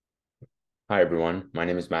Hi, everyone. My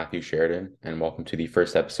name is Matthew Sheridan, and welcome to the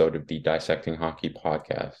first episode of the Dissecting Hockey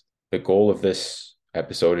podcast. The goal of this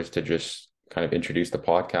episode is to just kind of introduce the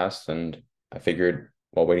podcast, and I figured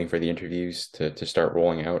while waiting for the interviews to start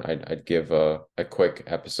rolling out, I'd give a quick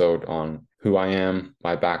episode on who I am,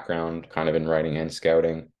 my background, kind of in writing and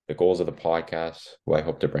scouting, the goals of the podcast, who I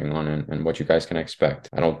hope to bring on, and what you guys can expect.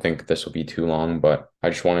 I don't think this will be too long, but I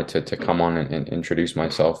just wanted to come on and introduce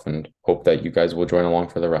myself and hope that you guys will join along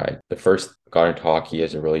for the ride. The first got into hockey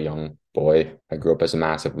as a really young boy. I grew up as a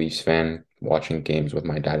massive Leafs fan, watching games with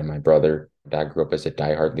my dad and my brother. Dad grew up as a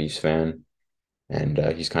diehard Leafs fan, and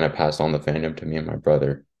he's kind of passed on the fandom to me and my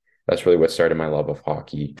brother. That's really what started my love of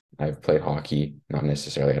hockey. I've played hockey, not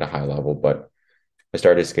necessarily at a high level, but I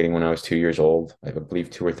started skating when I was 2 years old. I believe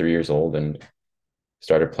 2 or 3 years old, and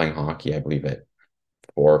started playing hockey, I believe, at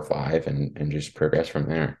 4 or 5, and just progressed from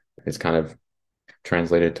there. It's kind of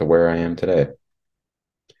translated to where I am today.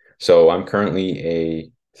 So I'm currently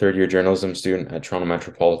a third-year journalism student at Toronto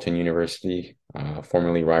Metropolitan University,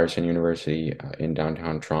 formerly Ryerson University, in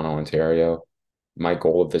downtown Toronto, Ontario. One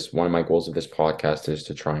of my goals of this podcast is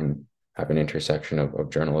to try and have an intersection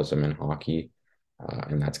of journalism and hockey,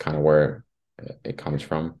 and that's kind of where it comes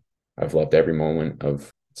from. I've loved every moment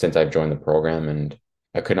of since I've joined the program, and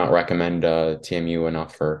I could not recommend TMU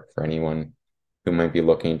enough for anyone who might be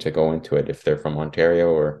looking to go into it if they're from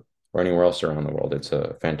Ontario or anywhere else around the world. It's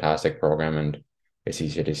a fantastic program, and it's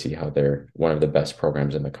easy to see how they're one of the best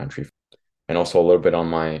programs in the country. And also a little bit on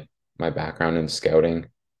my background in scouting.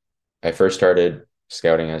 I first started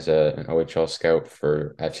scouting as an OHL scout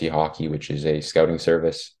for FC Hockey, which is a scouting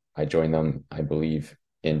service. I joined them, I believe,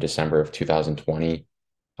 in December of 2020.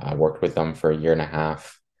 I worked with them for a year and a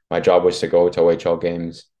half. My job was to go to OHL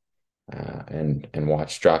games and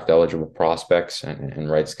watch draft eligible prospects and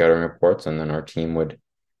write scouting reports, and then our team would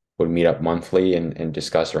meet up monthly and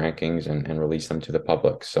discuss rankings and release them to the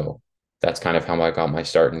public. So that's kind of how I got my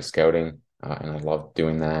start in scouting, and I loved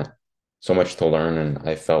doing that. So much to learn, and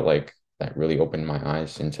I felt like that really opened my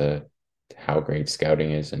eyes into how great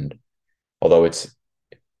scouting is. And although it's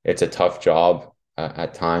a tough job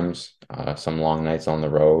at times, some long nights on the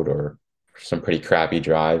road or some pretty crappy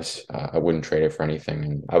drives, I wouldn't trade it for anything.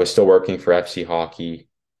 And I was still working for FC Hockey,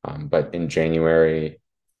 but in January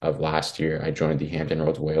of last year, I joined the Hampton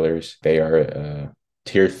Roads Whalers. They are a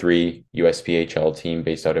Tier 3 USPHL team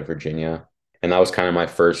based out of Virginia. And that was kind of my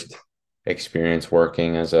first experience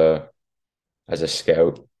working as a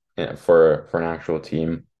scout for an actual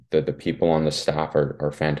team. The people on the staff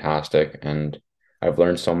are fantastic, and I've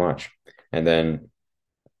learned so much. And then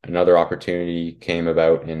another opportunity came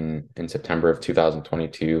about in September of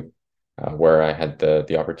 2022, where I had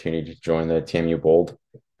the opportunity to join the TMU Bold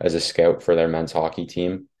as a scout for their men's hockey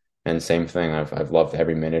team. And same thing, I've loved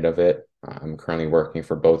every minute of it. I'm currently working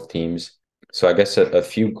for both teams. So I guess a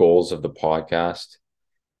few goals of the podcast.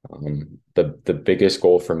 The biggest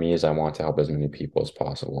goal for me is I want to help as many people as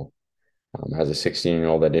possible. As a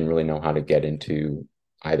 16-year-old, I didn't really know how to get into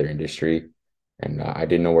either industry, and I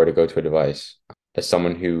didn't know where to go to advice. As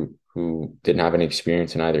someone who didn't have any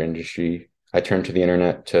experience in either industry, I turned to the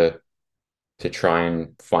internet to try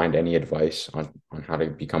and find any advice on how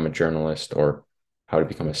to become a journalist or how to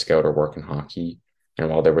become a scout or work in hockey. And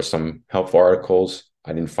while there were some helpful articles,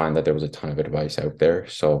 I didn't find that there was a ton of advice out there.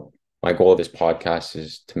 So my goal of this podcast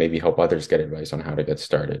is to maybe help others get advice on how to get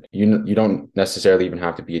started. You don't necessarily even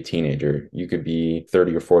have to be a teenager. You could be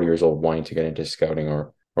 30 or 40 years old wanting to get into scouting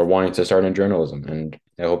or wanting to start in journalism. And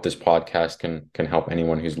I hope this podcast can help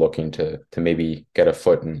anyone who's looking to maybe get a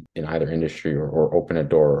foot in either industry or open a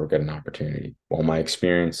door or get an opportunity. While my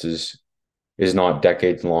experience is not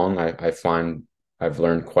decades long, I find I've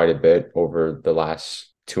learned quite a bit over the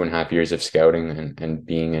last 2.5 years of scouting and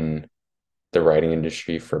being in the writing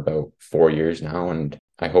industry for about 4 years now. And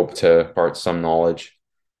I hope to impart some knowledge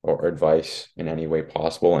or advice in any way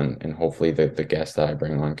possible. And hopefully the guests that I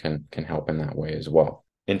bring on can help in that way as well.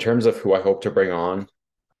 In terms of who I hope to bring on,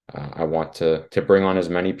 I want to bring on as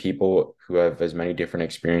many people who have as many different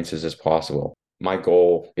experiences as possible. My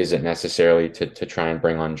goal isn't necessarily to try and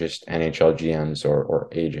bring on just NHL GMs or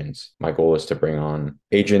agents. My goal is to bring on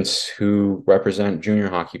agents who represent junior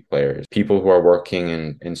hockey players, people who are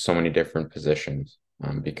working in so many different positions,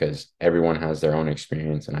 because everyone has their own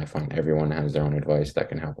experience, and I find everyone has their own advice that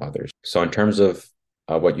can help others. So in terms of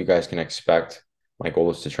what you guys can expect, my goal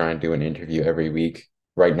is to try and do an interview every week.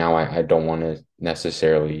 Right now, I don't want to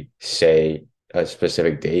necessarily say a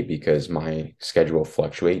specific date because my schedule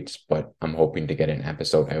fluctuates, but I'm hoping to get an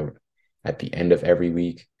episode out at the end of every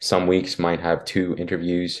week. Some weeks might have 2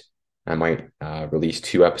 interviews. I might release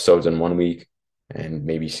 2 episodes in one week and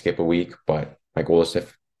maybe skip a week, but my goal is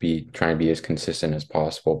be trying to be as consistent as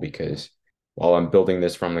possible, because while I'm building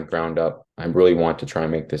this from the ground up, I really want to try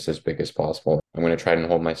and make this as big as possible. I'm going to try and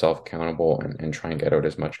hold myself accountable and try and get out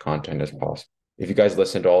as much content as possible. If you guys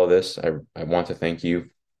listened to all of this, I want to thank you.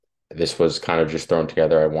 This was kind of just thrown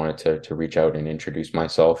together. I wanted to reach out and introduce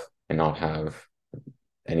myself and not have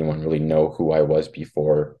anyone really know who I was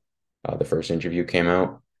before the first interview came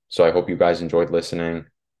out. So I hope you guys enjoyed listening.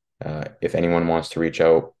 If anyone wants to reach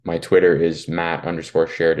out, my Twitter is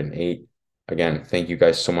Matt_Sheridan8. Again, thank you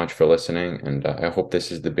guys so much for listening. And I hope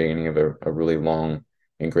this is the beginning of a really long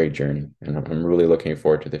and great journey. And I'm really looking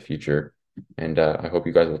forward to the future. And I hope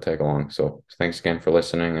you guys will tag along. So thanks again for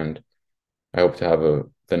listening. And I hope to have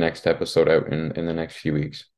the next episode out in the next few weeks.